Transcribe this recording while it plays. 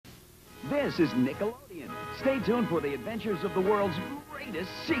This is Nickelodeon. Stay tuned for the adventures of the world's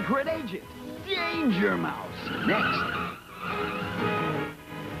greatest secret agent, Danger Mouse. Next.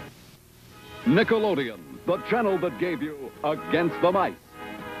 Nickelodeon, the channel that gave you Against the Mice.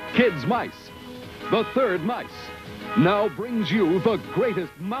 Kids Mice, the third mice, now brings you the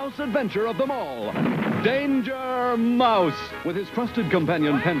greatest mouse adventure of them all. Danger Mouse! With his trusted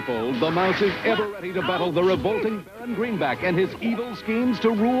companion Pinwheel, the mouse is ever ready to battle the revolting Baron Greenback and his evil schemes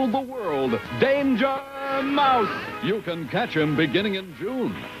to rule the world. Danger Mouse! You can catch him beginning in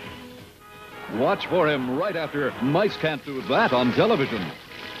June. Watch for him right after Mice Can't Do That on television.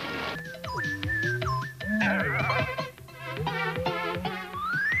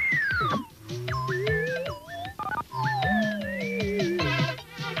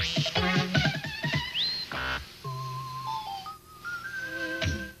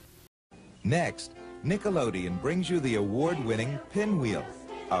 Next, Nickelodeon brings you the award-winning Pinwheel,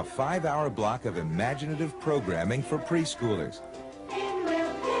 a 5-hour block of imaginative programming for preschoolers.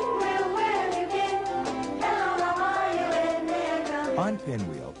 On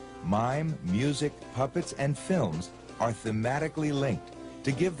Pinwheel, mime, music, puppets, and films are thematically linked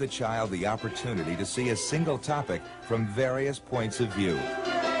to give the child the opportunity to see a single topic from various points of view.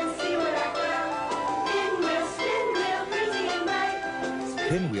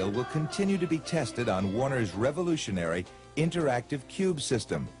 Pinwheel will continue to be tested on Warner's revolutionary interactive cube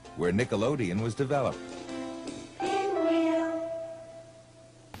system, where Nickelodeon was developed.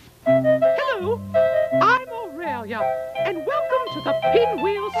 Hello, I'm Aurelia, and welcome to the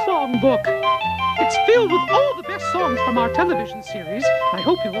Pinwheel Songbook. It's filled with all the best songs from our television series. I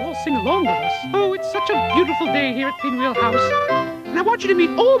hope you'll all sing along with us. Oh, it's such a beautiful day here at Pinwheel House. And I want you to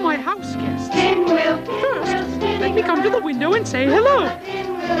meet all my house guests. Pinwheel. First, let me come to the window and say hello.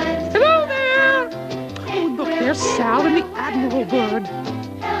 Hello there! Oh, look, there's Sal and the Admiral Bird.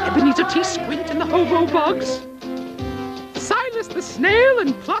 Ebenezer T. Squint and the Hobo Bugs. Silas the Snail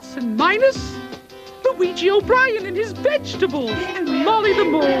and Plus and Minus. Luigi O'Brien and his vegetables. And Molly the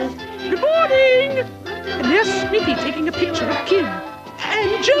Mole. Good morning! And there's Smithy taking a picture of Kim.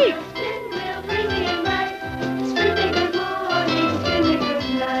 And Jake.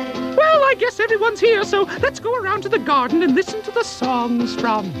 Well, I guess everyone's here, so let's go around to the garden and listen to the songs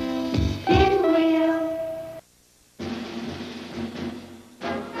from Pinwheel.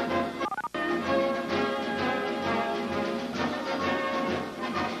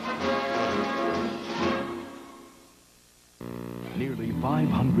 Nearly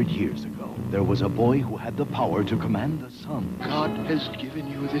 500 years ago, there was a boy who had the power to command the sun. God has given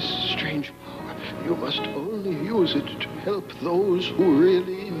you this strange power. You must only use it to help those who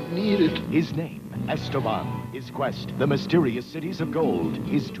really need it. His name, Esteban. His quest, the mysterious cities of gold.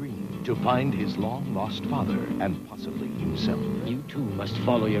 His dream, to find his long-lost father and possibly himself. You too must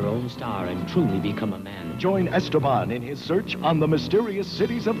follow your own star and truly become a man. Join Esteban in his search on the mysterious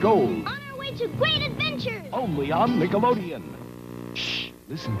cities of gold. On our way to great adventures. Only on Nickelodeon. Shh,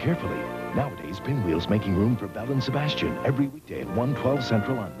 listen carefully. Nowadays, Pinwheel's making room for Belle and Sebastian every weekday at 1:12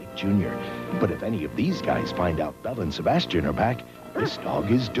 Central on Nick Jr. But if any of these guys find out Belle and Sebastian are back, this dog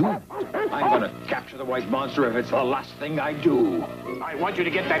is doomed. I'm gonna capture the white monster if it's the last thing I do. I want you to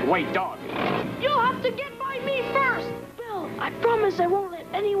get that white dog. You'll have to get by me first. Bill, I promise I won't let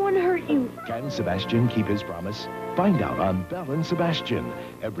anyone hurt you. Can Sebastian keep his promise? Find out on Belle and Sebastian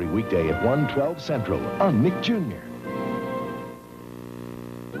every weekday at 1:12 Central on Nick Jr.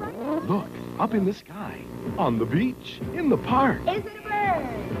 Look, up in the sky, on the beach, in the park. Is it a bird?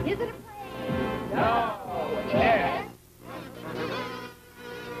 Is it a plane? No. Yes.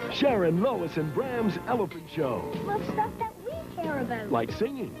 Sharon, Lois, and Bram's Elephant Show. Well, stuff that we care about. Like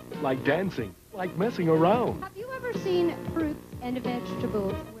singing, like dancing, like messing around. Have you ever seen fruits and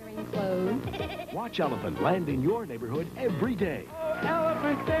vegetables wearing clothes? Watch Elephant land in your neighborhood every day. Oh,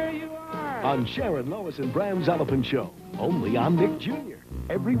 Elephant, there you are. On Sharon, Lois, and Bram's Elephant Show. Only on Nick Jr.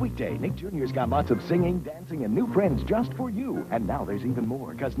 Every weekday, Nick Jr.'s got lots of singing, dancing, and new friends just for you. And now there's even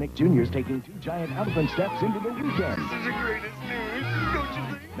more, because Nick Jr.'s taking 2 giant elephant steps into the weekend. This is the greatest news, don't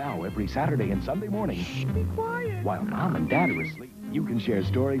you think? Now, every Saturday and Sunday morning, Be quiet. while Mom and Dad are asleep, you can share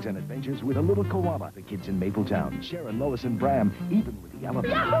stories and adventures with a little koala, the kids in Mapletown, Sharon, Lois, and Bram, even with the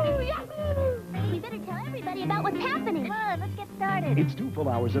elephant. Yahoo! Yahoo! We better tell everybody about what's happening. Come on, let's get started. It's 2 full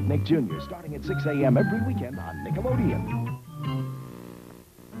hours of Nick Jr. starting at 6 a.m. every weekend on Nickelodeon.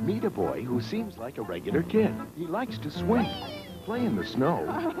 Meet a boy who seems like a regular kid. He likes to swim, play in the snow,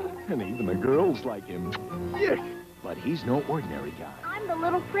 and even the girls like him. Yick! But he's no ordinary guy. I'm the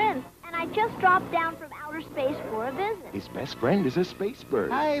little prince, and I just dropped down from outer space for a visit. His best friend is a space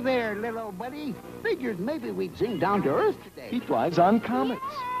bird. Hi there, little buddy. Figured maybe we'd zing down to Earth today. He flies on comets.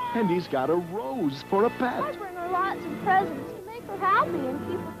 And he's got a rose for a pet. I bring her lots of presents to make her happy and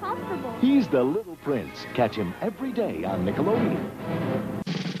keep her comfortable. He's the Little Prince. Catch him every day on Nickelodeon.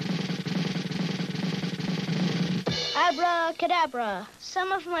 Abracadabra.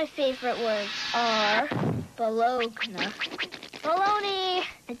 Some of my favorite words are bologna. Baloney.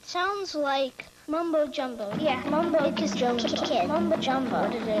 It sounds like mumbo jumbo. Yeah, mumbo jumbo. Kid. Mumbo jumbo.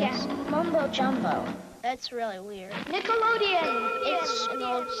 What it is. Yeah, mumbo jumbo. That's really weird. Nickelodeon. It's an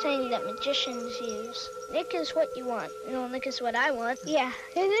old saying that magicians use. Nick is what you want. You know, Nick is what I want. Yeah,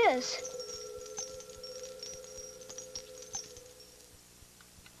 it is.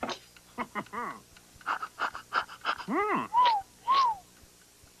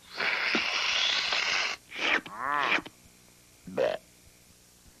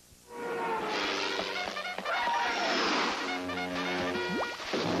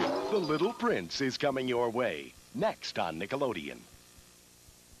 The Little Prince is coming your way, next on Nickelodeon.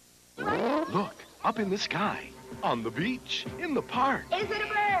 Look, up in the sky, on the beach, in the park. Is it a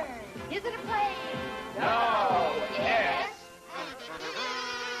bird? Is it a plane? No. Yes.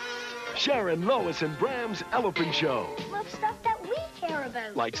 Sharon, Lois, and Bram's Elephant Show. Love stuff that we care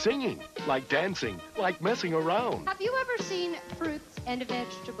about. Like singing, like dancing, like messing around. Have you ever seen fruits and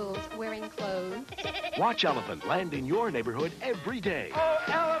vegetables wearing clothes? Watch Elephant land in your neighborhood every day. Oh,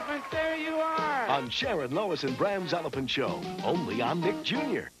 Elephant, there you are. On Sharon, Lois, and Bram's Elephant Show. Only on Nick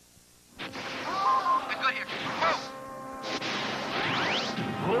Jr.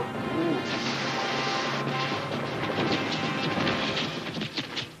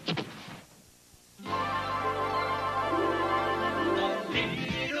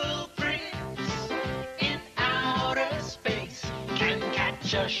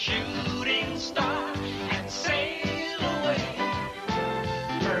 A shooting star and sail away.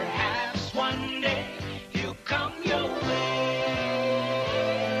 Perhaps one day he'll come your way.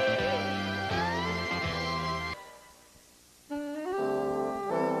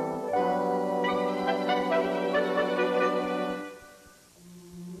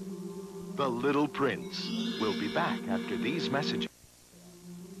 The Little Prince will be back after these messages.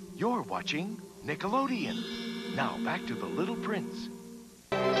 You're watching Nickelodeon. Now back to the Little Prince.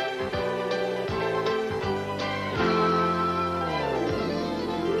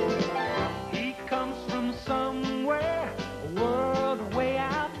 He comes from somewhere, a world way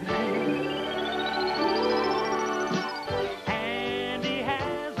out there. And he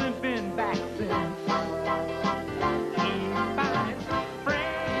hasn't been back since. He finds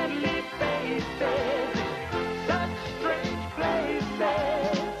friendly faces in such strange places.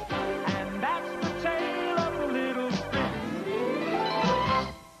 And that's the tale of the Little Prince.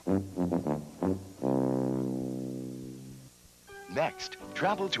 Next,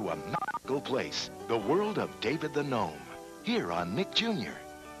 travel to a magical place, the world of David the Gnome, here on Nick Jr.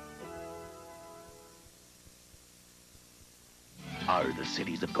 Are the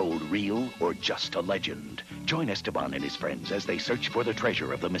cities of gold real or just a legend? Join Esteban and his friends as they search for the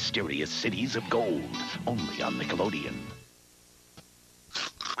treasure of the mysterious cities of gold, only on Nickelodeon.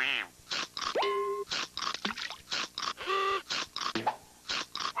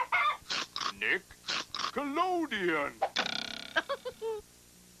 Nickelodeon.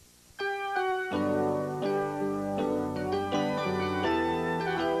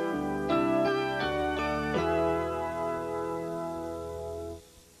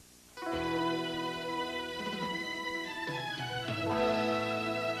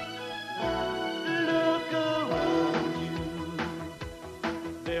 Look around you.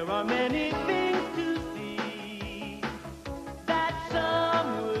 There are many things to see that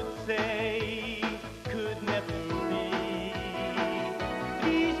some would say could never be.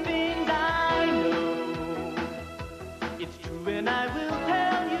 These things I know, it's true and I will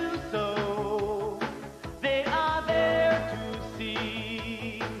tell you so. They are there to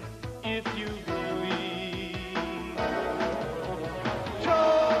see if you believe.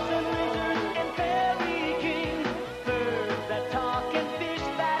 Trolls and wizards and fairy kings, birds that talk and fish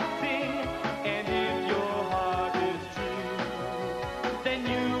that sing. And if your heart is true, then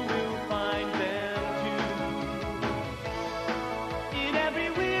you will find them too. In every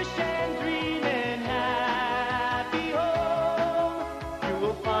wish and dream and happy home, you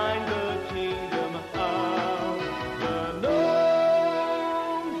will find the kingdom of the gnome.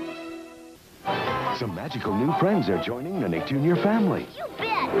 Some magical new friends are joining the Nick Jr. family. You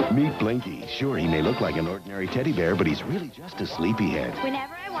bet. Meet Blinky. Sure, he may look like an ordinary teddy bear, but he's really just a sleepyhead.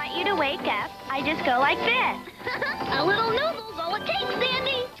 Whenever I want you to wake up, I just go like this. A little noodle's all it takes,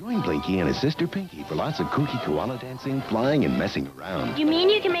 Sandy. Join Blinky and his sister Pinky for lots of kooky koala dancing, flying, and messing around. You mean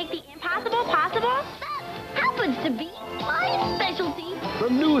you can make the impossible possible? That happens to be my specialty. The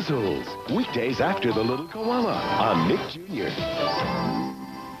Noozles, weekdays after The Little Koala on Nick Jr.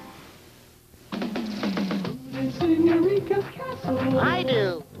 I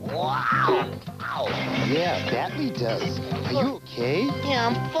do. Wow. Yeah, Batley does. Are you okay? Yeah,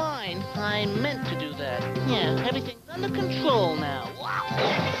 I'm fine. I meant to do that. Yeah, everything's under control now.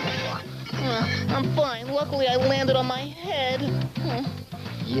 Wow. I'm fine. Luckily, I landed on my head.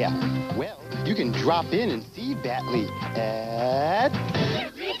 Yeah, well, you can drop in and see Batley at...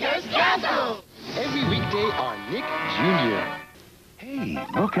 Eureka's Castle! Every weekday on Nick Jr. Hey,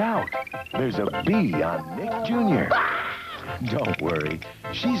 look out. There's a bee on Nick Jr. Don't worry.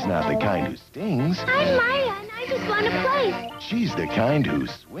 She's not the kind who stings. I'm Maya, and I just want to play. She's the kind who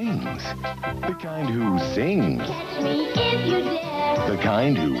swings. The kind who sings. Catch me if you dare. The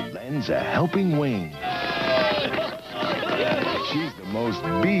kind who lends a helping wing. She's the most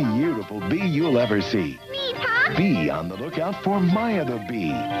beautiful bee you'll ever see. Me, Pop. Be on the lookout for Maya the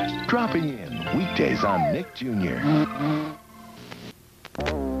Bee. Dropping in weekdays on Nick Jr.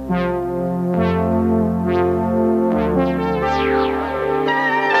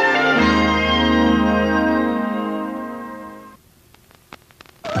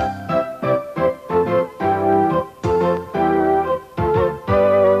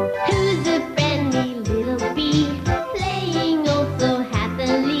 Who's a friendly little bee, playing oh so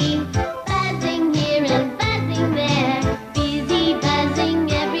happily, buzzing here and buzzing there, busy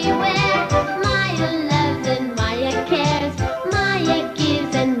buzzing everywhere. Maya loves and Maya cares, Maya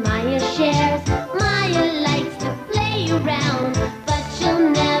gives and Maya shares. Maya likes to play around, but she'll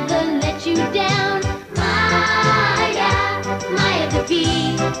never let you down. Maya, Maya the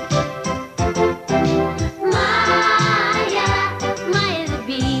bee. Maya, Maya the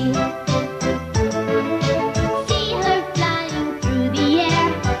bee. See her flying through the air,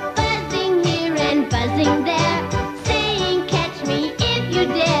 buzzing here and buzzing there, saying catch me if you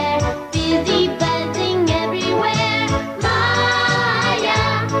dare, busy buzzing everywhere. Maya,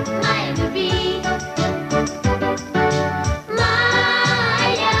 Maya the bee.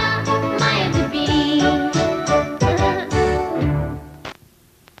 Maya, Maya the bee.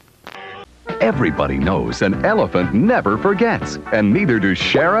 Everybody knows an elephant never forgets, and neither do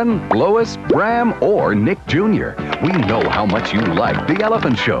Sharon, Lois, Bram, or Nick Jr. We know how much you like The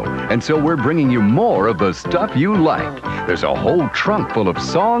Elephant Show, and so we're bringing you more of the stuff you like. There's a whole trunk full of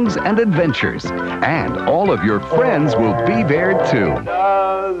songs and adventures, and all of your friends will be there too.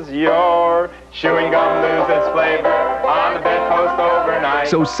 Does your chewing gum lose its flavor on the bedpost overnight?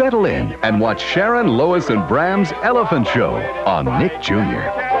 So settle in and watch Sharon, Lois, and Bram's Elephant Show on Nick Jr.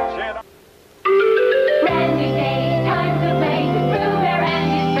 Brand new day, time to play with Pooh Bear and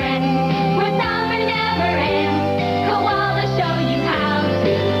his friends, where summer never ends. Koala show you how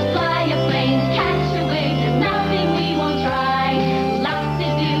to fly a plane, catch a wave, there's nothing we won't try. Lots to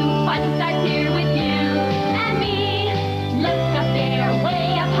do, fun starts here with you and me. Look up there, way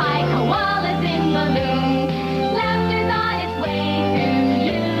up high, koalas in balloons. Laughter's on its way to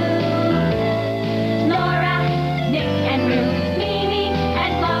you. Laura, Nick, and Ruth, Mimi,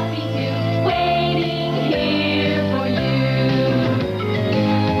 and Floppy too, waiting here for you.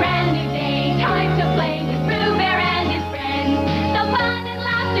 Brand new day, time to play with Pooh Bear and his friends. The fun and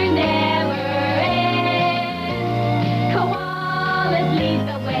laughter never ends. Koalas lead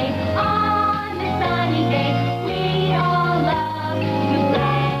the way on this sunny day. We all love to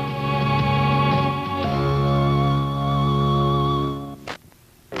play.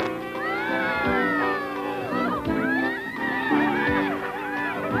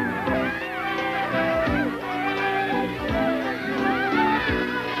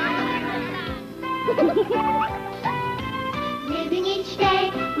 Living each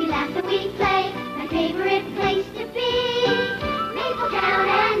day, we laugh and we play. My favorite place to be, Mapletown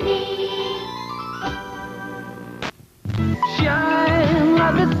and me. Shine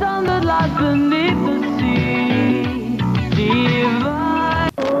like the sun that lies beneath the sea.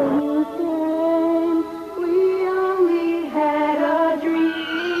 Divine. We only had a dream.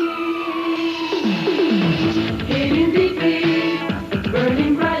 Hidden deeply,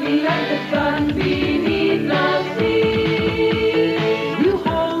 burning brightly like the sun beneath the sea. You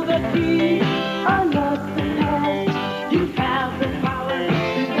hold the key, unlock the past. You have the power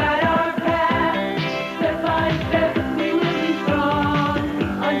to guide our path. Step by step, we will be strong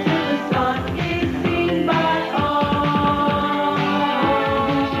until the sun is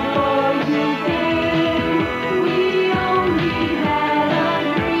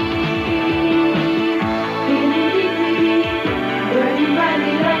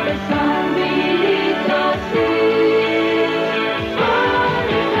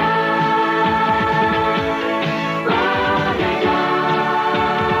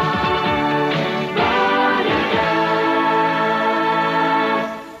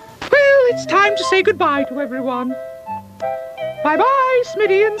say goodbye to everyone. Bye-bye,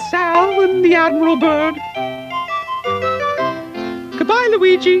 Smitty and Sal and the Admiral Bird. Goodbye,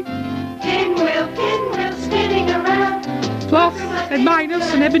 Luigi. Pinwheel, pinwheel, spinning around. Fluff and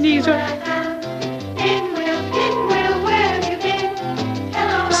Minus and Ebenezer. Pinwheel, pinwheel, where have you been?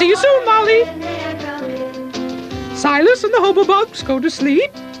 Hello, See you soon, Molly. and there come in. Silas and the Hobobugs go to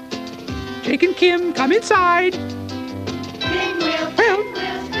sleep. Jake and Kim come inside. Pinwheel, Well,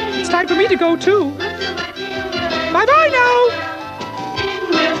 pinwheel, spinning it's time for me to go, too. Look to my pinwheel. Bye-bye now.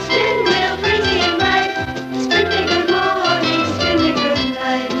 Pinwheel, spin wheel, brings me in light. Spin me good morning, spin me good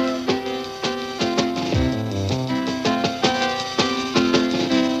night.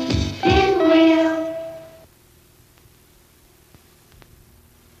 Pinwheel.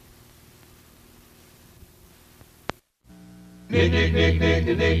 Nick, Nick, Nick, Nick,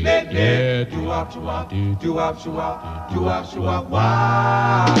 Nick, Nick, Nick, Nick. Do-wop, shoo-wop, do-wop, shoo-wop, do-wop, shoo-wop,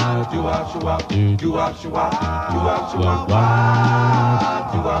 wah. Do-wop, shoo-wop, do-wop, shoo-wop, do-wop, shoo-wop,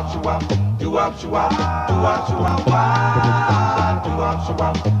 wah. Do-wop, shoo-wop, do-wop, shoo-wop, do-wop, shoo-wop, wah. Do-wop,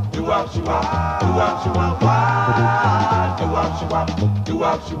 shoo-wop, do-wop, shoo-wop, do-wop, shoo-wop, wah. Do-wop, shoo-wop,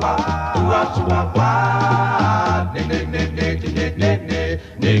 do-wop, shoo-wop, do-wop, shoo-wop, wah. Nick, Nick, Nick, Nick, Nick, Nick, Nick,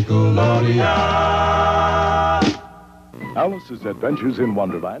 Nickelodeon. Alice's Adventures in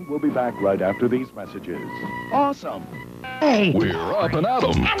Wonderland will be back right after these messages. Awesome! Hey! We're up and at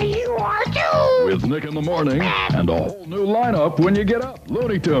 'em. And you are too! With Nick in the morning and a whole new lineup when you get up.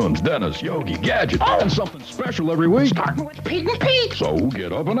 Looney Tunes, Dennis, Yogi, Gadget, and something special every week. Starting with Pete and Pete. So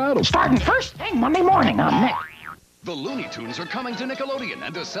get up and at 'em. Starting first thing Monday morning on Nick. The Looney Tunes are coming to Nickelodeon,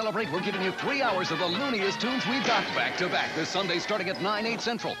 and to celebrate, we're giving you 3 hours of the looniest tunes we've got back to back this Sunday starting at 9, 8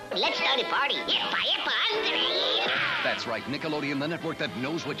 Central. Let's start a party. Yippa, yippa, Andre. That's right, Nickelodeon, the network that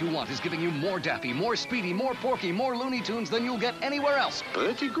knows what you want, is giving you more Daffy, more Speedy, more Porky, more Looney Tunes than you'll get anywhere else.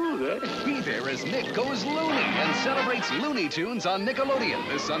 Pretty good, eh? Be there as Nick goes loony and celebrates Looney Tunes on Nickelodeon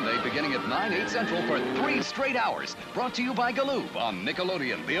this Sunday beginning at 9, 8 Central for 3 straight hours. Brought to you by Galoob on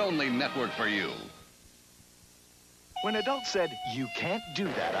Nickelodeon, the only network for you. When adults said, you can't do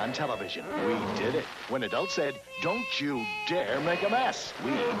that on television, we did it. When adults said, don't you dare make a mess,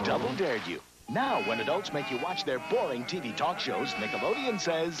 we double dared you. Now, when adults make you watch their boring TV talk shows, Nickelodeon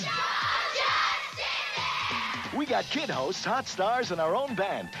says, we got kid hosts, hot stars, and our own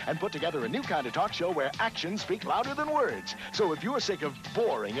band, and put together a new kind of talk show where actions speak louder than words. So if you're sick of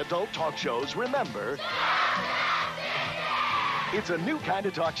boring adult talk shows, remember, it's a new kind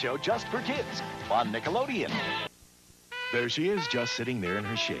of talk show just for kids on Nickelodeon. There she is, just sitting there in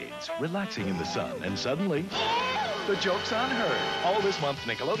her shades, relaxing in the sun, and suddenly, the joke's on her. All this month,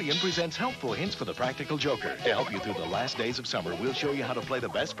 Nickelodeon presents helpful hints for the practical joker. To help you through the last days of summer, we'll show you how to play the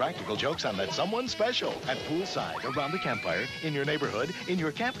best practical jokes on that someone special. At poolside, around the campfire, in your neighborhood, in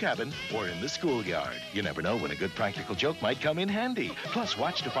your camp cabin, or in the schoolyard. You never know when a good practical joke might come in handy. Plus,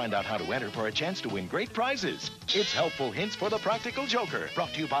 watch to find out how to enter for a chance to win great prizes. It's helpful hints for the practical joker,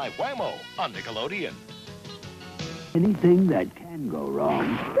 brought to you by Whammo on Nickelodeon. Anything that can go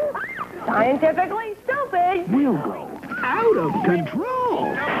wrong Scientifically stupid. will go out of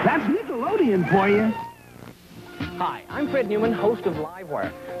control. That's Nickelodeon for you. Hi, I'm Fred Newman, host of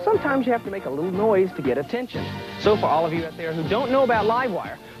Livewire. Sometimes you have to make a little noise to get attention. So for all of you out there who don't know about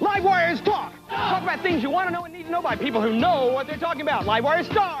Livewire, Livewire is talk. Talk about things you want to know and need to know by people who know what they're talking about. Livewire is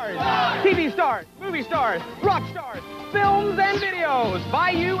stars, TV stars, movie stars, rock stars, films and videos, by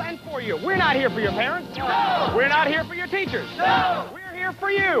you and for you. We're not here for your parents. No. We're not here for your teachers. No. We're here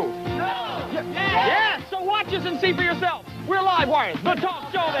for you. No. Yeah, so watch us and see for yourself. We're Livewire, the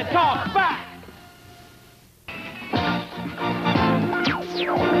talk show that talks back.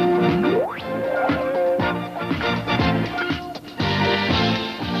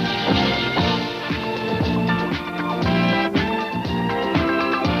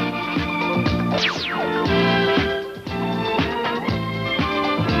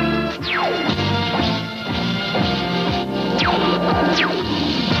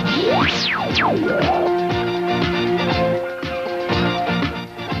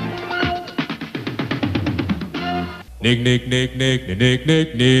 Nick, Nick, Nick, Nick, Nick,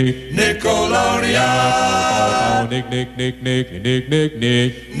 Nick, Nick. Nickelodeon. Nick, Nick, Nick, Nick, Nick, Nick,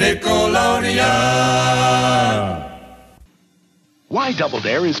 Nick. Nickelodeon. Why Double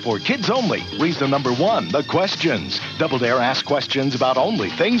Dare is for kids only. Reason number 1, the questions. Double Dare asks questions about only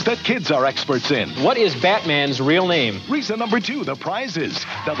things that kids are experts in. What is Batman's real name? Reason number 2, the prizes.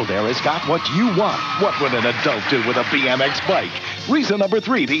 Double Dare has got what you want. What would an adult do with a BMX bike? Reason number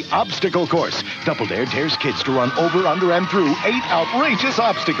 3, the obstacle course. Double Dare dares kids to run over, under, and through 8 outrageous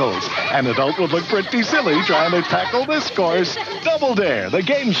obstacles. An adult would look pretty silly trying to tackle this course. Double Dare, the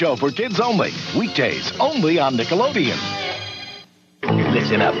game show for kids only. Weekdays, only on Nickelodeon.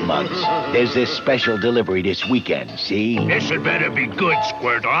 Listen up, Mugs. There's this special delivery this weekend, see? This had better be good,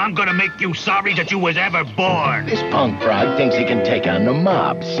 Squirt, or I'm gonna make you sorry that you was ever born. This punk frog thinks he can take on the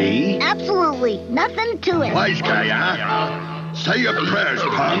mob, see? Absolutely. Nothing to it. Wise guy, huh? Say your prayers,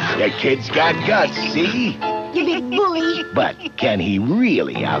 punk. The kid's got guts, see? You big bully. But can he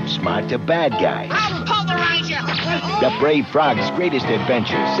really outsmart the bad guy? I'll pulverize you. The Brave Frog's Greatest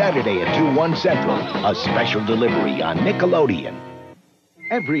Adventure, Saturday at 2/1 Central. A special delivery on Nickelodeon.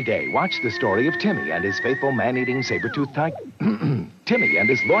 Every day, watch the story of Timmy and his faithful man-eating saber-toothed tiger. Timmy and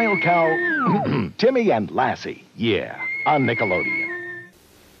his loyal cow. Timmy and Lassie. Yeah, on Nickelodeon.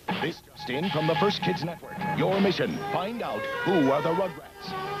 This just in from the First Kids Network. Your mission, find out who are the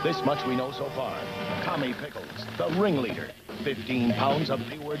Rugrats. This much we know so far. Tommy Pickles, the ringleader. 15 pounds of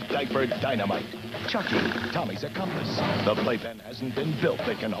pure diaper dynamite. Chucky, Tommy's accomplice. The playpen hasn't been built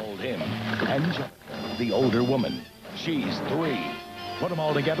that can hold him. Angelica, the older woman. She's 3. Put them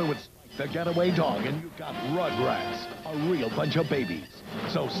all together with Spike, the getaway dog, and you've got Rugrats, a real bunch of babies.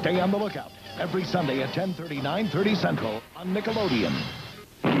 So stay on the lookout every Sunday at 10:30, 9:30 Central on Nickelodeon.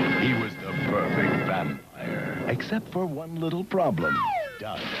 He was the perfect vampire, except for one little problem.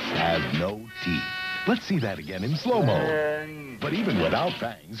 Does have no teeth. Let's see that again in slow-mo. But even without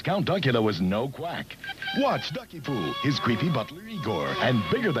fangs, Count Duckula was no quack. Watch Ducky Poo, his creepy butler Igor, and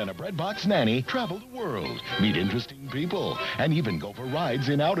bigger than a bread box nanny, travel the world, meet interesting people, and even go for rides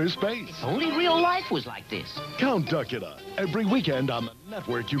in outer space. Only real life was like this. Count Duckula, every weekend on the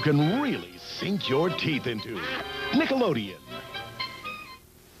network you can really sink your teeth into. Nickelodeon.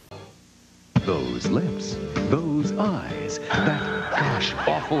 Those lips, those eyes, that gosh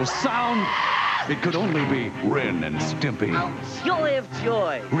awful sound. It could only be Ren and Stimpy. You'll have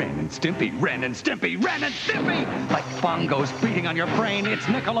joy. Ren and Stimpy, Ren and Stimpy, Ren and Stimpy! Like bongos beating on your brain, it's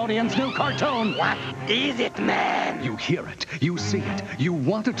Nickelodeon's new cartoon. What is it, man? You hear it, you see it, you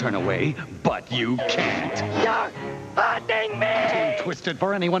want to turn away, but you can't. You're haunting me! Too twisted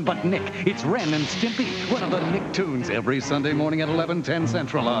for anyone but Nick. It's Ren and Stimpy, one of the Nicktoons, every Sunday morning at 11:10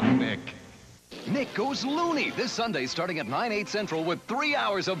 Central on Nick. Nick goes loony this Sunday starting at 9/8 Central with 3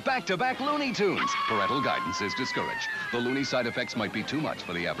 hours of back-to-back Looney Tunes. Parental guidance is discouraged. The loony side effects might be too much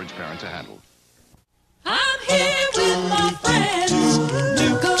for the average parent to handle. I'm here with my friends,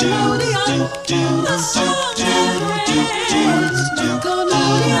 Nickelodeon, the song and friends,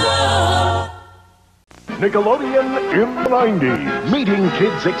 Nickelodeon. Nickelodeon in the 90s. Meeting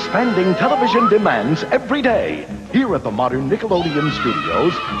kids' expanding television demands every day. Here at the modern Nickelodeon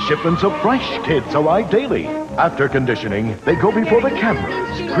studios, shipments of fresh kids arrive daily. After conditioning, they go before the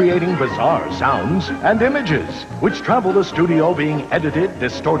cameras, creating bizarre sounds and images, which travel the studio being edited,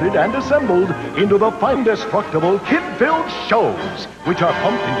 distorted, and assembled into the indestructible kid-filled shows, which are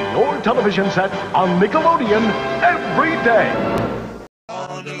pumped into your television set on Nickelodeon every day.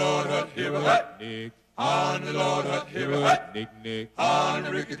 On the Lord Hut, here at Nick. On the Lord Hut, here at Nick Nick. On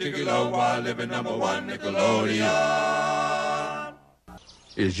the Ricky Low, while living #1 Nickelodeon.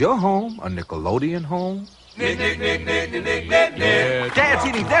 Is your home a Nickelodeon home? Nick, Nick, Nick, Nick, Nick, Nick, Nick, Nick. Dad's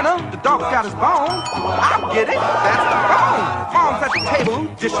eating dinner, the dog's got his bone. I get it, that's the phone. Mom's at the table,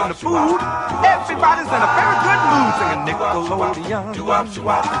 dishing the food. Everybody's in a very good mood singing Nickelodeon.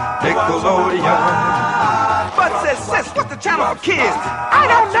 Nickelodeon. But says, sis, what's the channel for kids? I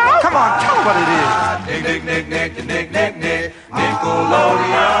don't know. Come on, tell me what it is. Nick, Nick, Nick, Nick, Nick, Nick, Nick,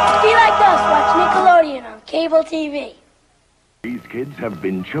 Nickelodeon. Be like us, watch Nickelodeon on cable TV. These kids have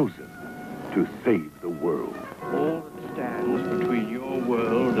been chosen to save the world. All that stands between your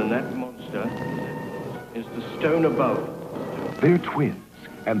world and that monster is the stone above. They're twins,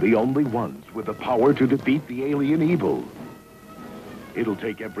 and the only ones with the power to defeat the alien evil. It'll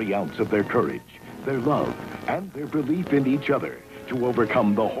take every ounce of their courage, their love, and their belief in each other to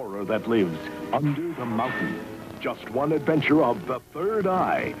overcome the horror that lives under the mountain. Just one adventure of The Third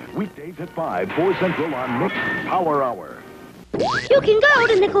Eye, weekdays at 5, 4 Central on Nick's Power Hour. You can go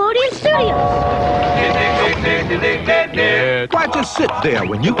to Nickelodeon Studios. Why just sit there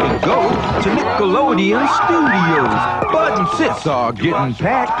when you can go to Nickelodeon Studios? Bud and Sis are getting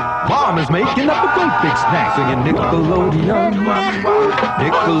packed. Mom is making up a great big snack singing Nickelodeon.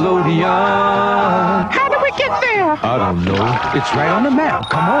 Nickelodeon. How do we get it there? I don't know. It's right on the map.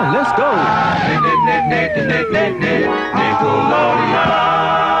 Come on, let's go.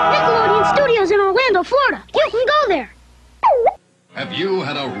 Nickelodeon Studios in Orlando, Florida. You can go there. Have you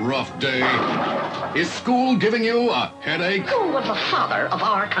had a rough day? Is school giving you a headache? Who was the father of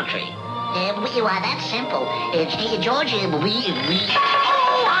our country? That's simple. George,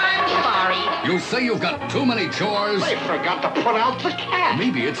 Oh, I'm sorry. You say you've got too many chores? I forgot to put out the cat.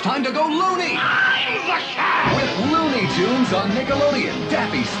 Maybe it's time to go loony. I'm the cat. With Looney Tunes on Nickelodeon.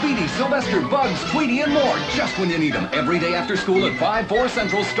 Daffy, Speedy, Sylvester, Bugs, Tweety, and more. Just when you need them. Every day after school at 5, 4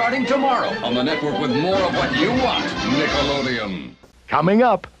 Central starting tomorrow. On the network with more of what you want. Nickelodeon. Coming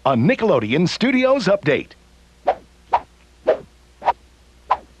up, a Nickelodeon Studios update.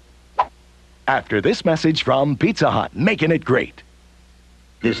 After this message from Pizza Hut, making it great.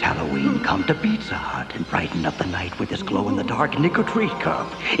 This Halloween, come to Pizza Hut and brighten up the night with this glow-in-the-dark Nico-Treat cup.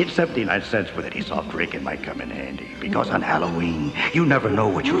 It's 79 cents for any soft drink and might come in handy. Because on Halloween, you never know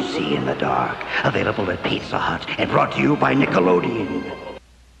what you'll see in the dark. Available at Pizza Hut and brought to you by Nickelodeon.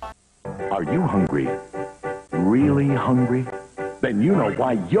 Are you hungry? Really hungry? Then you know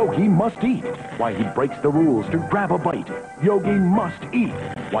why Yogi must eat. Why he breaks the rules to grab a bite. Yogi must eat.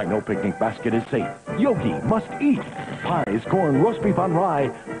 Why no picnic basket is safe. Yogi must eat. Pies, corn, roast beef on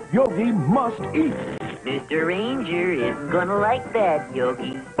rye. Yogi must eat. Mr. Ranger isn't gonna like that,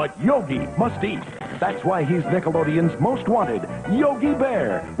 Yogi. But Yogi must eat. That's why he's Nickelodeon's most wanted, Yogi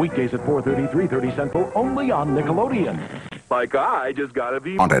Bear. Weekdays at 4:30, 3:30 Central, only on Nickelodeon. Like I just gotta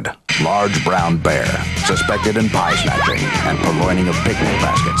be wanted. Large brown bear, suspected in pie snatching and purloining of picnic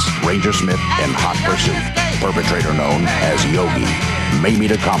baskets. Ranger Smith in hot pursuit. Perpetrator known as Yogi. May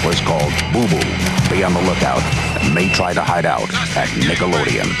meet accomplice called Boo Boo. Be on the lookout and may try to hide out at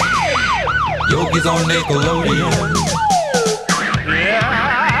Nickelodeon. Yogi's on Nickelodeon.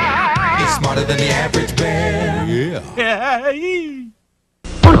 Yeah. He's smarter than the average bear. Yeah.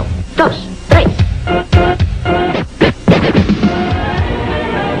 Uno, dos, tres.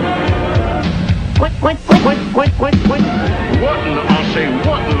 What in the, I'll say,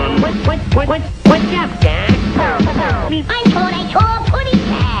 what in the... What's up, Dad? I thought I saw a putty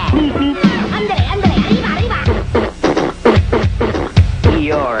cat. Arriba.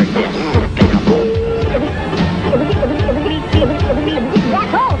 You're despicable.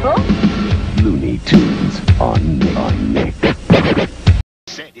 That's all, folks. Looney Tunes on Nick.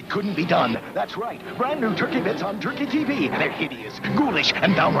 Said it couldn't be done. That's right. Brand new turkey bits on Turkey TV. They're hideous, ghoulish,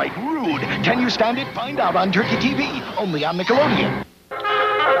 and downright rude. Can you stand it? Find out on Turkey TV. Only on Nickelodeon.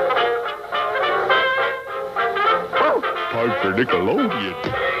 time for Nickelodeon.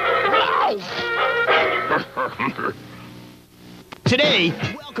 Today,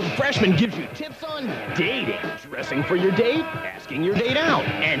 Welcome Freshman gives you tips on dating, dressing for your date, asking your date out,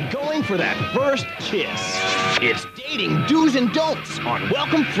 and going for that first kiss. It's dating do's and don'ts on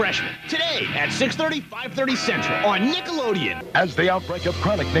Welcome Freshman. Today at 6:30, 5:30 Central on Nickelodeon. As the outbreak of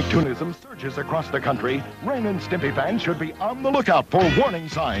chronic Nicktunism surges across the country, Ren and Stimpy fans should be on the lookout for warning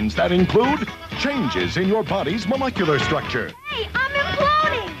signs that include changes in your body's molecular structure. Hey, I'm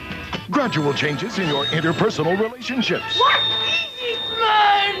imploding! Gradual changes in your interpersonal relationships. What?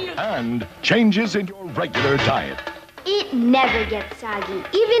 And changes in your regular diet. It never gets soggy,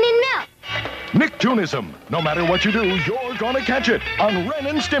 even in milk. Nicktunism. No matter what you do, you're gonna catch it on Ren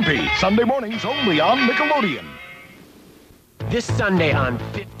and Stimpy. Sunday mornings only on Nickelodeon. This Sunday on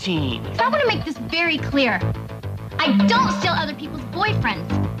 15. So I want to make this very clear. I don't steal other people's boyfriends.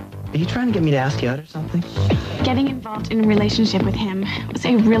 Are you trying to get me to ask you out or something? Getting involved in a relationship with him was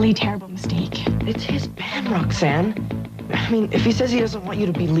a really terrible mistake. It's his band, Roxanne. I mean, if he says he doesn't want you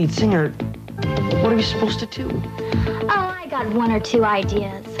to be lead singer, what are we supposed to do? Oh, I got one or two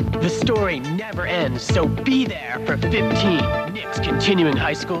ideas. The story never ends, so be there for 15. Nick's continuing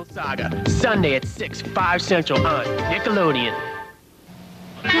high school saga. Sunday at 6, 5 Central on Nickelodeon.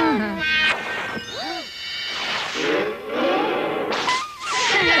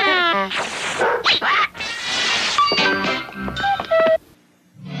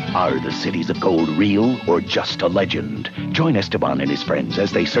 Are the cities of gold real or just a legend? Join Esteban and his friends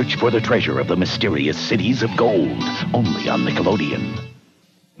as they search for the treasure of the mysterious cities of gold, only on Nickelodeon.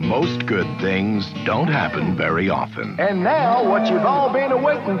 Most good things don't happen very often. And now, what you've all been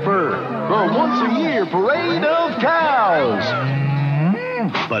waiting for once-a-year parade of cows.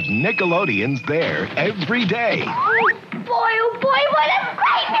 But Nickelodeon's there every day. Oh, boy, what a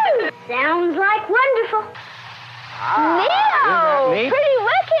great news! Sounds like wonderful. Neo! Pretty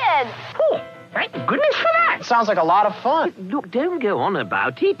wicked! Oh, thank goodness for that. Sounds like a lot of fun. Look, don't go on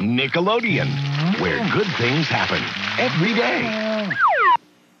about it. Nickelodeon, where good things happen every day.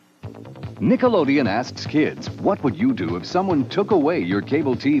 Nickelodeon asks kids, what would you do if someone took away your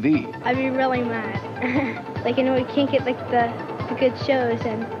cable TV? I'd be really mad. Like, you know, we can't get, like, the good shows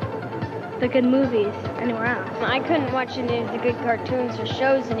and the good movies anywhere else. I couldn't watch any of the good cartoons or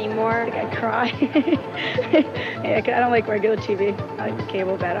shows anymore. I'd cry. Yeah, I don't like regular TV. I like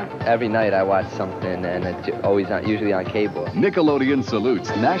cable better. Every night I watch something, and it's always usually on cable. Nickelodeon salutes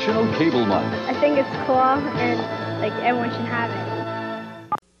National Cable Month. I think it's cool, and, like, everyone should have it.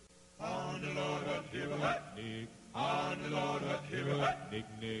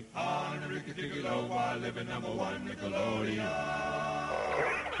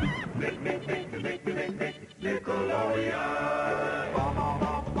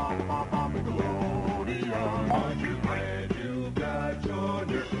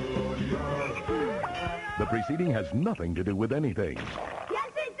 The preceding has nothing to do with anything. Yes,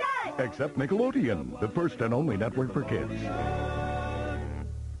 it does! Except Nickelodeon, the first and only network for kids.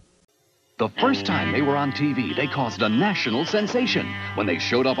 The first time they were on TV, they caused a national sensation. When they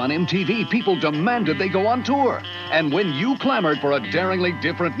showed up on MTV, people demanded they go on tour. And when you clamored for a daringly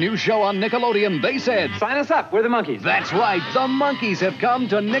different new show on Nickelodeon, they said, "Sign us up, we're the Monkees." That's right, the Monkees have come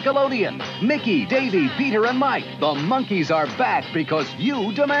to Nickelodeon. Mickey, Davy, Peter, and Mike. The Monkees are back because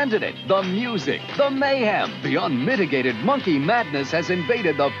you demanded it. The music, the mayhem, the unmitigated monkey madness has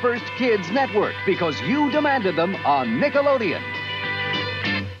invaded the first kids network because you demanded them on Nickelodeon.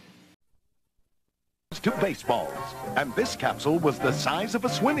 To baseballs. And this capsule was the size of a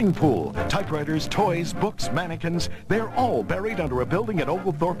swimming pool. Typewriters, toys, books, mannequins, they're all buried under a building at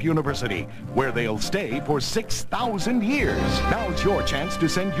Oglethorpe University, where they'll stay for 6,000 years. Now's your chance to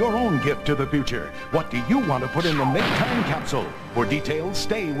send your own gift to the future. What do you want to put in the Nick Time capsule? For details,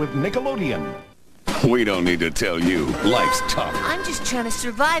 stay with Nickelodeon. We don't need to tell you, life's tough. I'm just trying to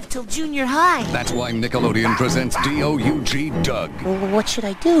survive till junior high. That's why Nickelodeon presents D-O-U-G Doug. What should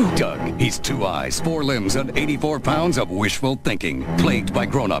I do? Doug. He's 2 eyes, 4 limbs, and 84 pounds of wishful thinking. Plagued by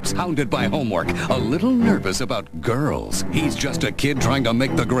grown-ups, hounded by homework, a little nervous about girls. He's just a kid trying to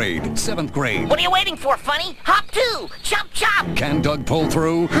make the grade, 7th grade. What are you waiting for, funny? Hop 2! Chop, chop! Can Doug pull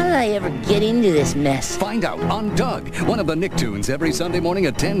through? How did I ever get into this mess? Find out on Doug, one of the Nicktoons every Sunday morning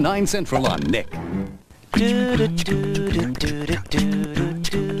at 10, 9 Central on Nick.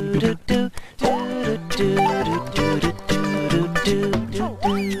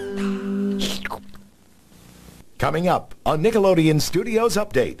 Coming up, a Nickelodeon Studios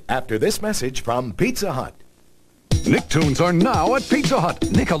update after this message from Pizza Hut. Nicktoons are now at Pizza Hut.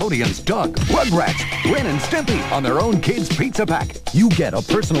 Nickelodeon's Doug, Rugrats, Ren and Stimpy on their own kids' pizza pack. You get a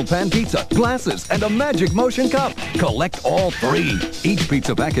personal pan pizza, glasses, and a magic motion cup. Collect all 3. Each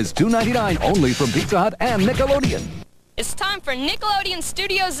pizza pack is $2.99 only from Pizza Hut and Nickelodeon. It's time for Nickelodeon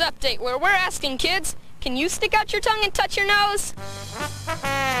Studios Update, where we're asking kids, can you stick out your tongue and touch your nose?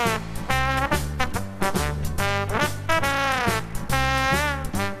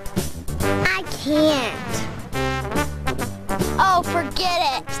 I can't. Oh,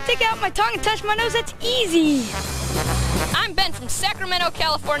 forget it. Stick out my tongue and touch my nose, that's easy. I'm Ben from Sacramento,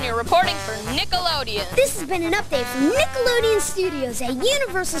 California, reporting for Nickelodeon. This has been an update from Nickelodeon Studios at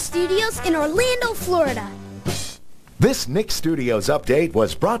Universal Studios in Orlando, Florida. This Nick Studios update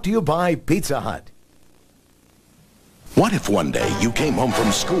was brought to you by Pizza Hut. What if one day you came home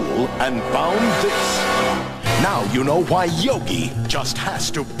from school and found this? Now you know why Yogi just has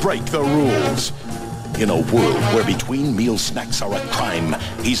to break the rules. In a world where between meal snacks are a crime,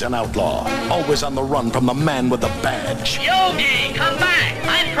 he's an outlaw, always on the run from the man with the badge. Yogi, come back!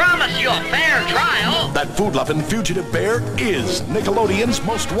 I promise you a fair trial! That food-loving fugitive bear is Nickelodeon's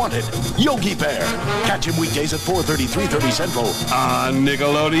most wanted, Yogi Bear. Catch him weekdays at 4:30, 3:30 Central on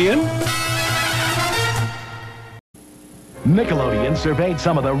Nickelodeon. Nickelodeon surveyed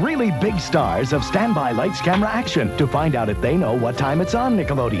some of the really big stars of Standby Lights Camera Action to find out if they know what time it's on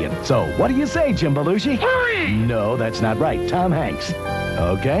Nickelodeon. So, what do you say, Jim Belushi? Hurry! No, that's not right. Tom Hanks.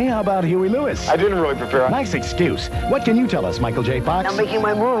 Okay, how about Huey Lewis? I didn't really prepare. Nice excuse. What can you tell us, Michael J. Fox? I'm making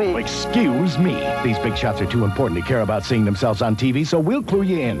my movie. Excuse me. These big shots are too important to care about seeing themselves on TV, so we'll clue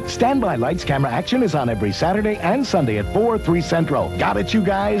you in. Standby Lights Camera Action is on every Saturday and Sunday at 4, 3 Central. Got it, you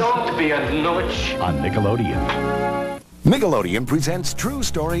guys? Don't be a notch. On Nickelodeon. Nickelodeon presents true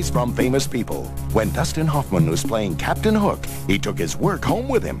stories from famous people. When Dustin Hoffman was playing Captain Hook, he took his work home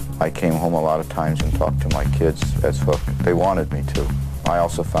with him. I came home a lot of times and talked to my kids as Hook. They wanted me to. I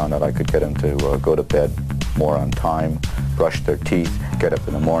also found out I could get them to go to bed more on time, brush their teeth, get up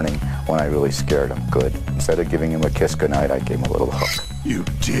in the morning when I really scared them good. Instead of giving him a kiss goodnight, I gave him a little hook. You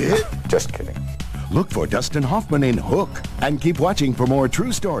did? Just kidding. Look for Dustin Hoffman in Hook. And keep watching for more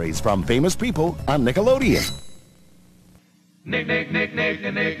true stories from famous people on Nickelodeon. Nick, Nick, Nick, Nick,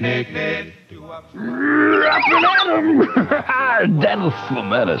 Nick, Nick, Nick. Up and at 'em! Dentists for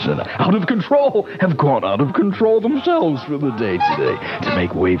medicine, out of control, have gone out of control themselves for the day today to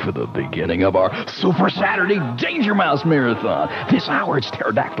make way for the beginning of our Super Saturday Danger Mouse Marathon. This hour, it's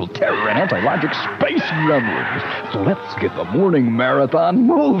pterodactyl terror and anti-logic space gremlins. So let's get the morning marathon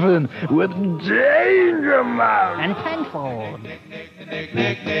moving with Danger Mouse and Pinball.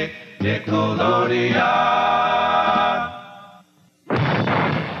 Nickelodeon.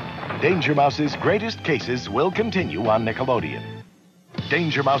 Danger Mouse's Greatest Cases will continue on Nickelodeon.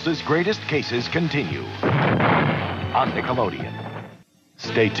 Danger Mouse's Greatest Cases continue on Nickelodeon.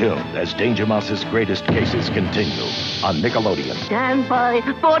 Stay tuned as Danger Mouse's Greatest Cases continue on Nickelodeon. Stand by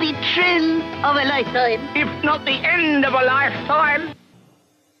for the thrill of a lifetime, if not the end of a lifetime.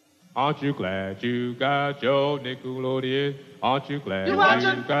 Aren't you glad you got your Nickelodeon? Aren't you glad you got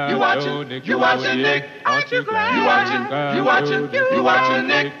your Nickelodeon? You watching Nick? Aren't you glad? You watching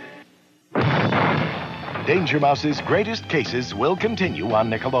Nick? Danger Mouse's Greatest Cases will continue on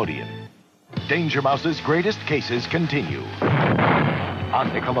Nickelodeon. Danger Mouse's Greatest Cases continue on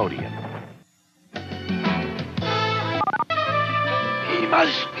Nickelodeon. He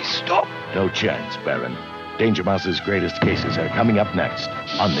must be stopped. No chance, Baron. Danger Mouse's Greatest Cases are coming up next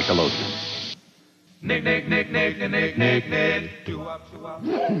on Nickelodeon. Nick, Nick, Nick, Nick, Nick, Nick, Nick.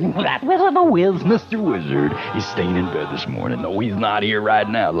 That will of a whiz, Mr. Wizard is staying in bed this morning. No, he's not here right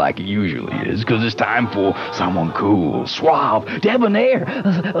now like he usually is, because it's time for someone cool, suave, debonair,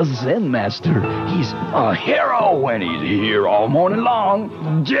 a Zen master. He's a hero, and he's here all morning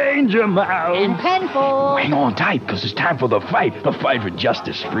long. Danger Mouse. And Pinball. Hang on tight, because it's time for the fight for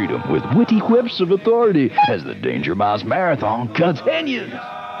justice, freedom, with witty whips of authority as the Danger Mouse Marathon continues.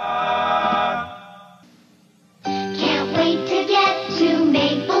 Can't wait to get to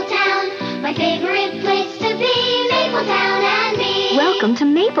Mapletown, my favorite place to be, Mapletown and me. Welcome to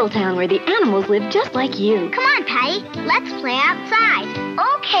Mapletown, where the animals live just like you. Come on, Patty, let's play outside.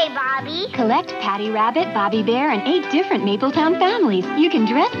 Okay, Bobby. Collect Patty Rabbit, Bobby Bear, and 8 different Mapletown families. You can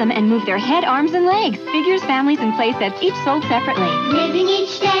dress them and move their head, arms, and legs. Figures, families, and play sets, each sold separately. Living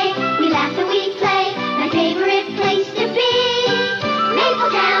each day, we laugh and we play, my favorite place to be,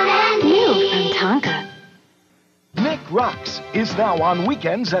 Mapletown and me. You and Tonka. Nick Rocks is now on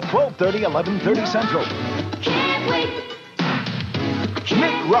weekends at 12:30, 11:30 Central. Can't wait.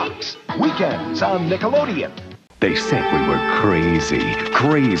 Nick Rocks, weekends on Nickelodeon. They said we were crazy.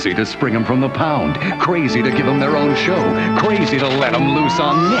 Crazy to spring them from the pound. Crazy to give them their own show. Crazy to let them loose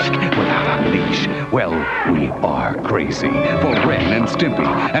on Nick without a leash. Well, we are crazy for Ren and Stimpy.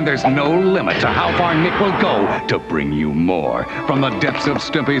 And there's no limit to how far Nick will go to bring you more. From the depths of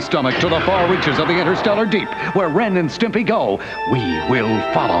Stimpy's stomach to the far reaches of the interstellar deep, where Ren and Stimpy go, we will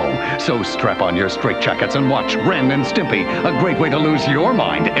follow. So strap on your straitjackets and watch Ren and Stimpy, a great way to lose your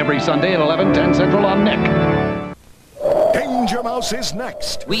mind, every Sunday at 11:10 Central on Nick. Danger Mouse is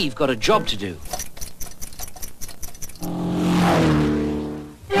next. We've got a job to do.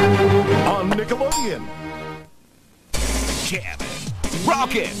 On Nickelodeon. Jamming,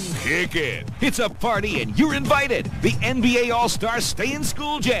 rockin', kickin'. It's a party and you're invited. The NBA All-Star Stay in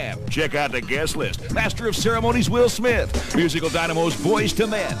School Jam. Check out the guest list. Master of Ceremonies Will Smith. Musical Dynamos Boys to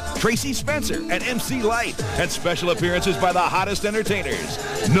Men. Tracy Spencer and MC Light. And special appearances by the hottest entertainers.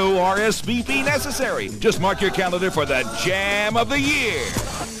 No RSVP necessary. Just mark your calendar for the Jam of the Year.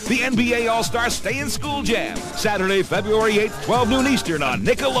 The NBA All-Star Stay in School Jam. Saturday, February 8th, 12 noon Eastern on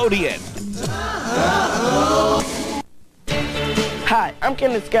Nickelodeon. Hi, I'm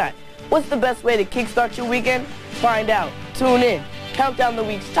Kenneth Scott. What's the best way to kickstart your weekend? Find out. Tune in. Count down the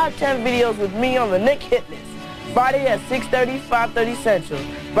week's top 10 videos with me on the Nick Hit List. Friday at 6:30, 5:30 Central.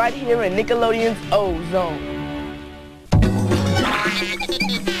 Right here in Nickelodeon's O-Zone.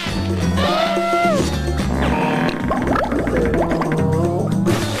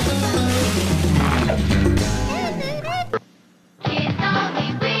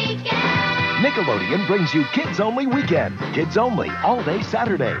 Nickelodeon brings you Kids Only Weekend. Kids Only All Day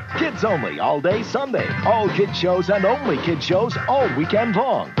Saturday. Kids Only All Day Sunday. All kids shows and only kids shows all weekend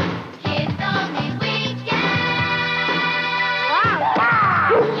long. Kids Only Weekend. Wow!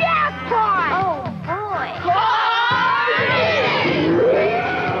 Jackpot! Oh, boy.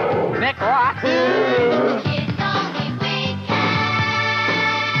 Nick Rocks. Kids Only Weekend.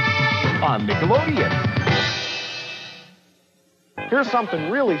 On Nickelodeon. Here's something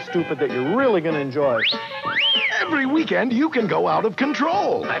really stupid that you're really going to enjoy. Every weekend you can go out of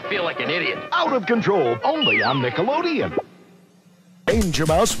control. I feel like an idiot. Out of control, only on Nickelodeon. Danger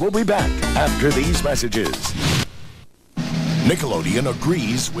Mouse will be back after these messages. Nickelodeon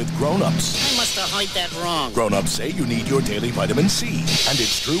agrees with grown-ups. I must have heard that wrong. Grown-ups say you need your daily vitamin C. And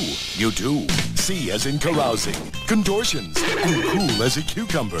it's true, you do. C as in carousing, contortions, and cool as a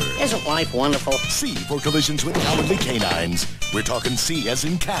cucumber. Isn't life wonderful? C for collisions with cowardly canines. We're talking C as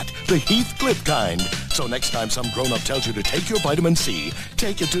in cat, the Heathcliff kind. So next time some grown-up tells you to take your vitamin C,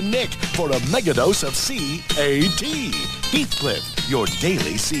 take it to Nick for a megadose of C-A-T. Heathcliff, your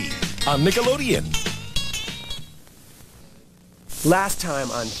daily C. On Nickelodeon. Last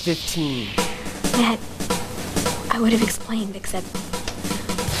time on 15. That I would have explained, except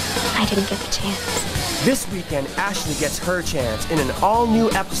I didn't get the chance. This weekend, Ashley gets her chance in an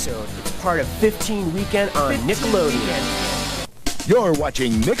all-new episode. It's part of 15 Weekend on Nickelodeon. You're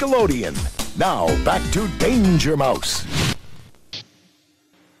watching Nickelodeon. Now, back to Danger Mouse.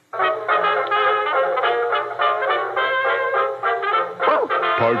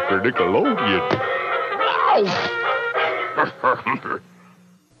 Time for Nickelodeon.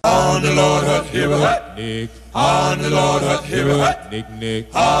 On the Lord Hut, here hut, Nick. On the Lord Hut, here hut, Nick,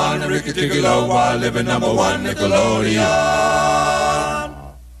 Nick. On the Ricky Ticky Low, while living #1 Nickelodeon.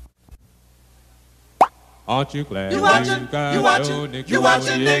 Aren't you glad you watching, you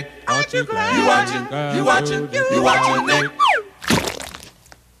watching Nick? Aren't you glad you watching, you watching Nick?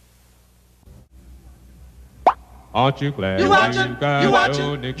 Aren't you glad you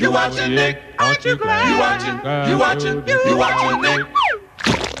watching, you watching Nick? Aren't you glad you watching Nick?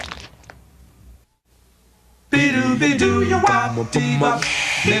 Be-doo, you wop, dee-bop,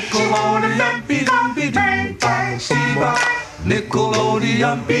 Nickelodeon, be-doo, dee-bop,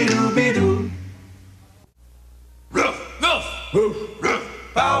 Nickelodeon, be-doo. Ruff, ruff, ruff, ruff,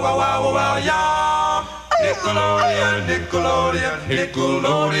 bow, wow, wow, wow, yum. Nickelodeon, Nickelodeon,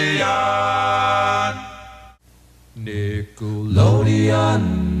 Nickelodeon. Nickelodeon,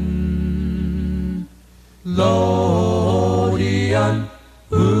 Lodion,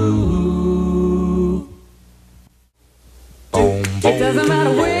 ooh. It doesn't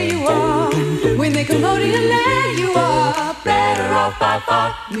matter where you are, with Nickelodeon there you are. Better off by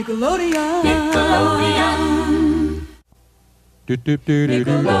far, Nickelodeon.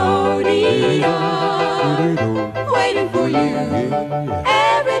 Nickelodeon, waiting for you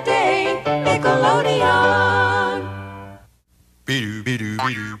every day. Nickelodeon. Be-doo,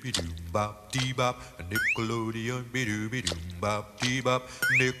 bop, dee-bop, Nickelodeon, be-doo, bop, dee-bop,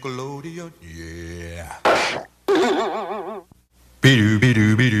 Nickelodeon, yeah.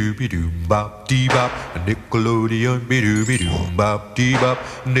 Be-doo, bop, dee-bop, Nickelodeon, be-doo, bop, dee-bop,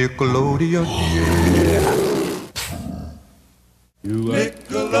 Nickelodeon, yeah.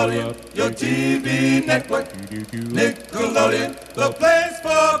 Nickelodeon, your TV network. Nickelodeon, the place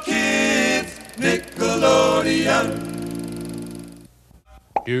for kids. Nickelodeon.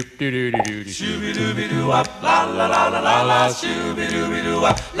 Shooby-dooby-doo-wop, la la la la la la,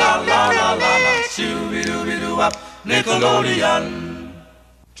 shooby-dooby-doo-wop, la la la la la, shooby-dooby-doo-wop, Nickelodeon.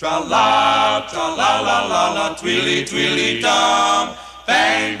 Tra-la, tra-la-la-la-la, twilly-twilly-dum,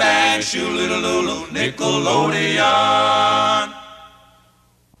 bang-bang, shoo-little-lulu, Nickelodeon.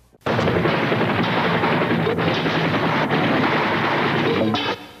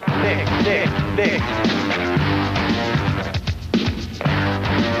 Nick.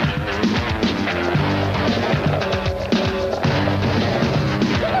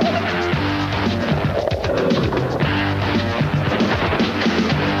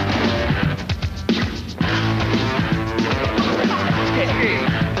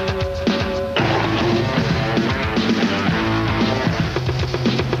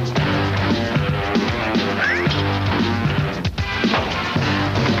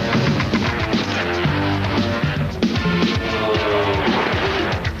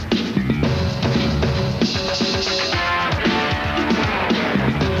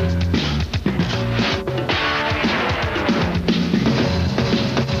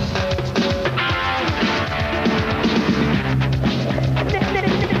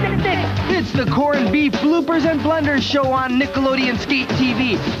 Bloopers and Blunders show on Nickelodeon Skate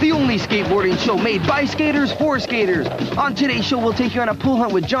TV, the only skateboarding show made by skaters for skaters. On today's show, we'll take you on a pool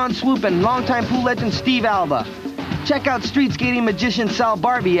hunt with John Swoop and longtime pool legend Steve Alba. Check out street skating magician Sal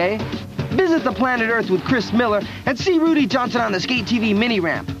Barbier. Visit the planet Earth with Chris Miller and see Rudy Johnson on the Skate TV mini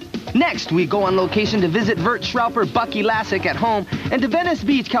ramp. Next, we go on location to visit Vert Schrauper, Bucky Lassick at home, and to Venice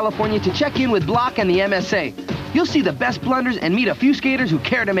Beach, California to check in with Block and the MSA. You'll see the best blunders and meet a few skaters who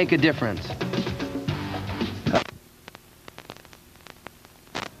care to make a difference.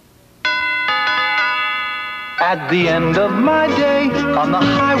 At the end of my day, on the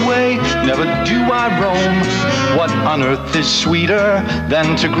highway, never do I roam. What on earth is sweeter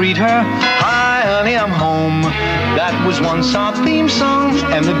than to greet her? Hi, Hi, honey, I'm home. That was once our theme song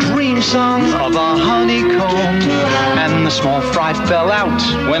and the dream song of a honeycomb. And the small fry fell out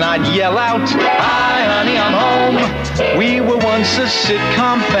when I'd yell out, hi, honey, I'm home. We were once a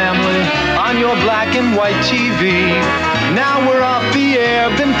sitcom family on your black and white TV. Now we're off the air,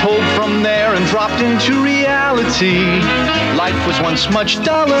 been pulled from there and dropped into reality. Life was once much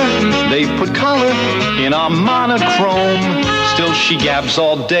duller, they put color in our monochrome. Still she gabs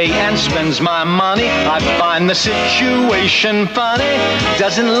all day and spends my money. I find the situation funny.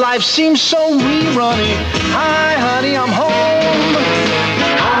 Doesn't life seem so rerunny? Hi, honey, I'm home.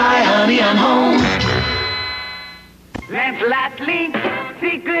 Hi, honey, I'm home. Lancelot Link,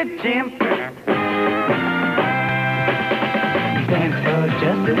 secret chimp. Stands for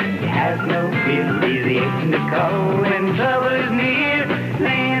justice, he has no fear. He's the agent to call when trouble is near.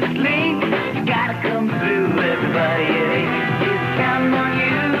 Lance Link, you gotta come through. Everybody is counting on you.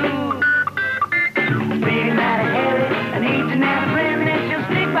 Being out of heaven, an agent and a friend, and she'll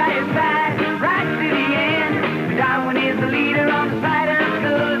stick by his side right to the end. Darwin is the leader on the side of the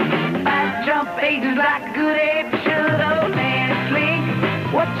good. Fast jump agents like a good ape should. Oh, Lance Link,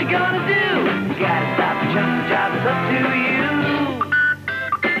 what you gonna do? You gotta stop the jump, the job is up to you.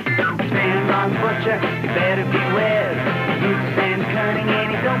 Stand on butcher, you better beware. Ruthless and cunning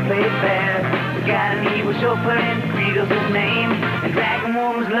and he don't play fair. We got an evil chauffeur and Credo's his name. And Dragon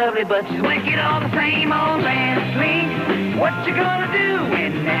Woman's lovely, but she's wicked all the same. Oh, Lance Link, what you gonna do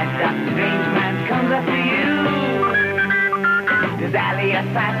when that Dr. Strange man comes after you? There's Ali a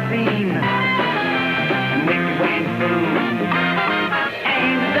sight scene, and Wicked Wang Fu,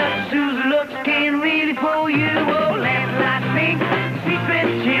 and the Dutch Susan looks can really pull you. Oh, Lance Link,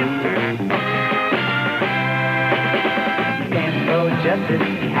 secret chimp. Justice,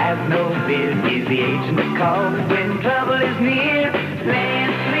 he has no fear. He's the agent to call when trouble is near.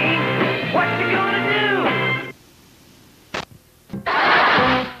 Lance Link, what you gonna do?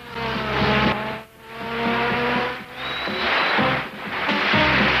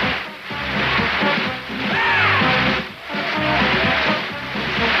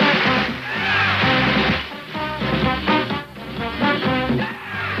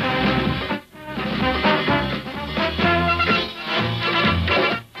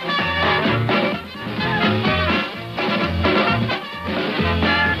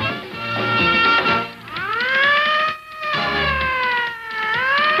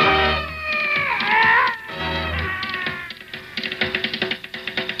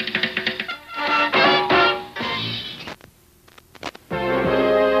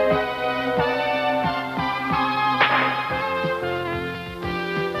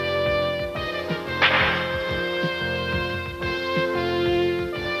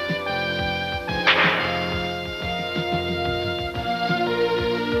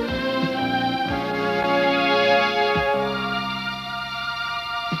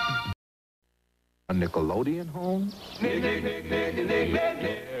 A Nickelodeon home?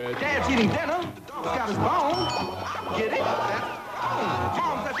 Dad's eating dinner. The dog's got his bone. I get it. That's the bone.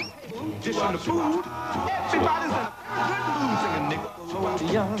 Mom's at the table, dishing the food. Everybody's in a good mood singing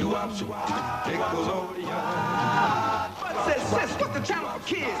Nickelodeon. Nickelodeon. But says, sis, what's the channel for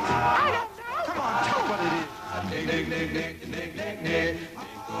kids? I don't know. Come on, tell me what it is.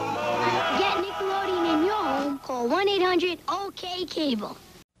 Get Nickelodeon in your home. Call 1-800-OK-CABLE.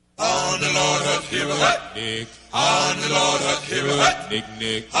 On the Lord of Hero Nick, on the Lord of Hero Nick,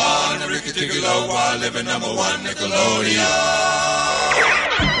 on the Ricky Ticky Low while living #1 Nickelodeon.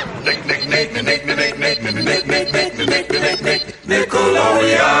 Nick,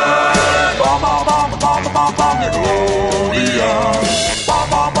 Nickelodeon. Bom, bom, bom, bom, bom, bom, Nickelodeon. Bom,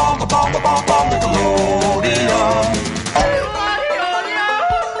 bom, bom, bom, bom, bom, Nickelodeon.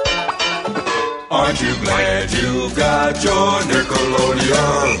 Aren't you glad you got your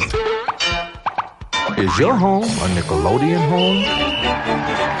Nickelodeon? Is your home a Nickelodeon home?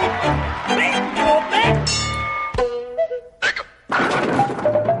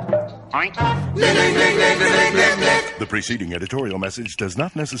 The preceding editorial message does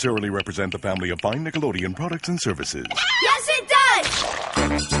not necessarily represent the family of fine Nickelodeon products and services. Yes, it does!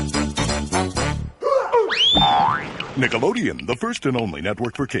 Nickelodeon, the first and only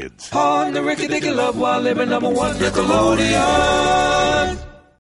network for kids. On the Ricky Dicky Love while living #1 Nickelodeon.